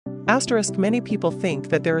Many people think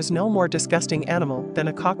that there is no more disgusting animal than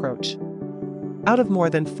a cockroach. Out of more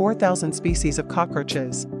than 4,000 species of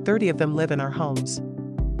cockroaches, 30 of them live in our homes.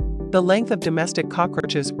 The length of domestic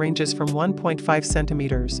cockroaches ranges from 1.5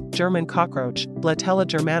 centimeters, German cockroach, Blatella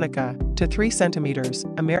germanica, to 3 centimeters,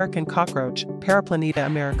 American cockroach, Paraplaneta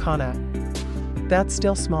americana. That's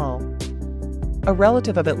still small. A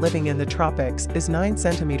relative of it living in the tropics is 9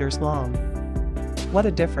 centimeters long. What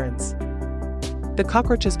a difference. The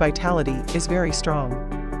cockroach's vitality is very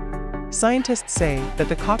strong. Scientists say that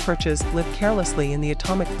the cockroaches live carelessly in the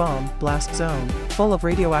atomic bomb blast zone, full of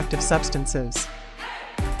radioactive substances.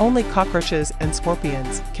 Only cockroaches and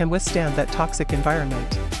scorpions can withstand that toxic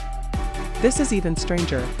environment. This is even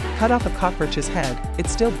stranger. Cut off a cockroach's head, it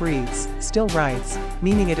still breathes, still writes,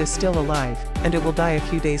 meaning it is still alive, and it will die a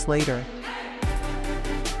few days later.